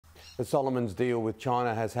The Solomons deal with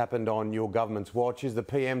China has happened on your government's watch. Is the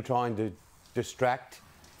PM trying to distract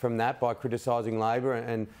from that by criticising Labor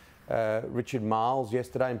and Richard Marles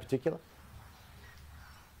yesterday in particular?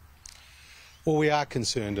 Well, we are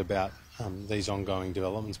concerned about these ongoing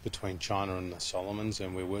developments between China and the Solomons,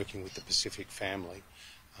 and we're working with the Pacific family,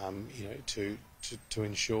 to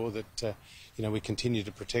ensure that we continue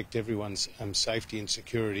to protect everyone's safety and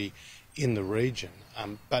security in the region.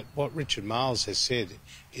 But what Richard Marles has said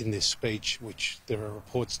in this speech, which there are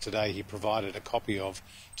reports today he provided a copy of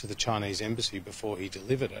to the Chinese embassy before he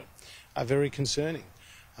delivered it, are very concerning.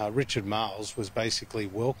 Richard Marles was basically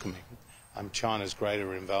welcoming China's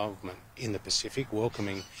greater involvement in the Pacific,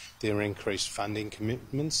 welcoming their increased funding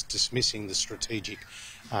commitments, dismissing the strategic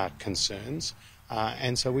concerns.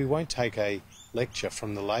 And so we won't take a lecture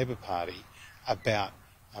from the Labor Party about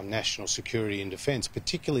national security and defence,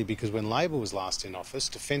 particularly because when Labor was last in office,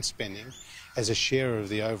 defence spending as a share of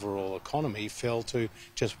the overall economy fell to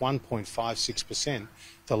just 1.56%,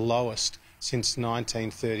 the lowest since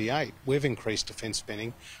 1938. We've increased defence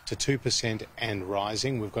spending to 2% and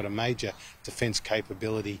rising. We've got a major defence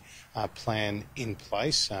capability plan in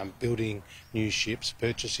place, building new ships,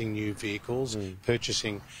 purchasing new vehicles,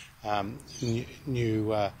 purchasing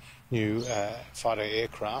new fighter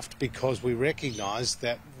aircraft, because we recognise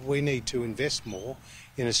that we need to invest more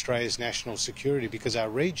in Australia's national security because our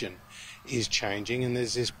region is changing, and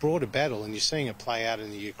there's this broader battle, and you're seeing it play out in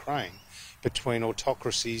the Ukraine, between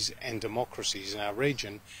autocracies and democracies, and our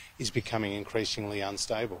region is becoming increasingly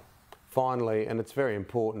unstable. Finally, and it's very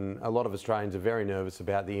important, a lot of Australians are very nervous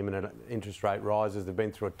about the imminent interest rate rises. They've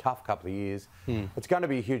been through a tough couple of years. It's going to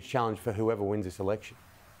be a huge challenge for whoever wins this election.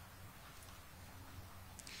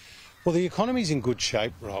 Well, the economy's in good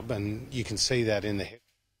shape, Rob, and you can see that in the...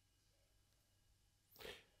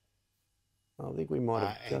 I think we might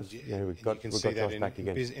have just... Yeah, we've got Josh back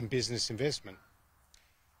again. In business investment.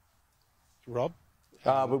 Rob?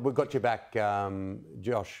 We've got you back,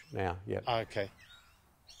 Josh, now. Yeah. Okay.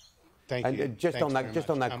 Thank you. And just on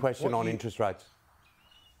that question on interest rates.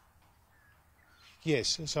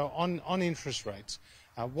 Yes. So on interest rates,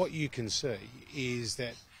 what you can see is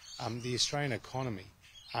that the Australian economy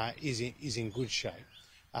is in good shape.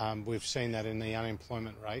 We've seen that in the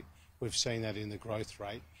unemployment rate. We've seen that in the growth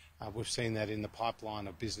rate. We've seen that in the pipeline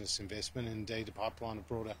of business investment and indeed the pipeline of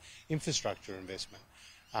broader infrastructure investment.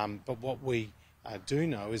 But what we do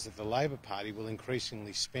know is that the Labor Party will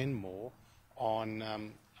increasingly spend more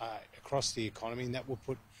on across the economy, and that will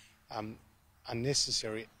put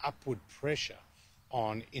unnecessary upward pressure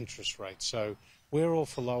on interest rates. So we're all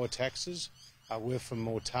for lower taxes. We're for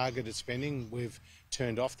more targeted spending. We've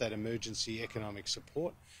turned off that emergency economic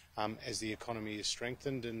support as the economy is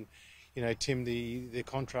strengthened. And Tim, the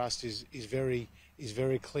contrast is very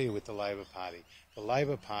clear with the Labor Party. The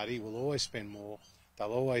Labor Party will always spend more.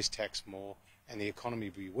 They'll always tax more, and the economy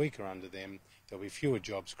will be weaker under them. There'll be fewer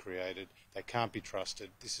jobs created. They can't be trusted.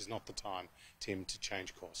 This is not the time, Tim, to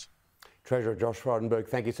change course. Treasurer Josh Frydenberg,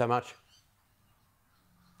 thank you so much.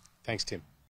 Thanks, Tim.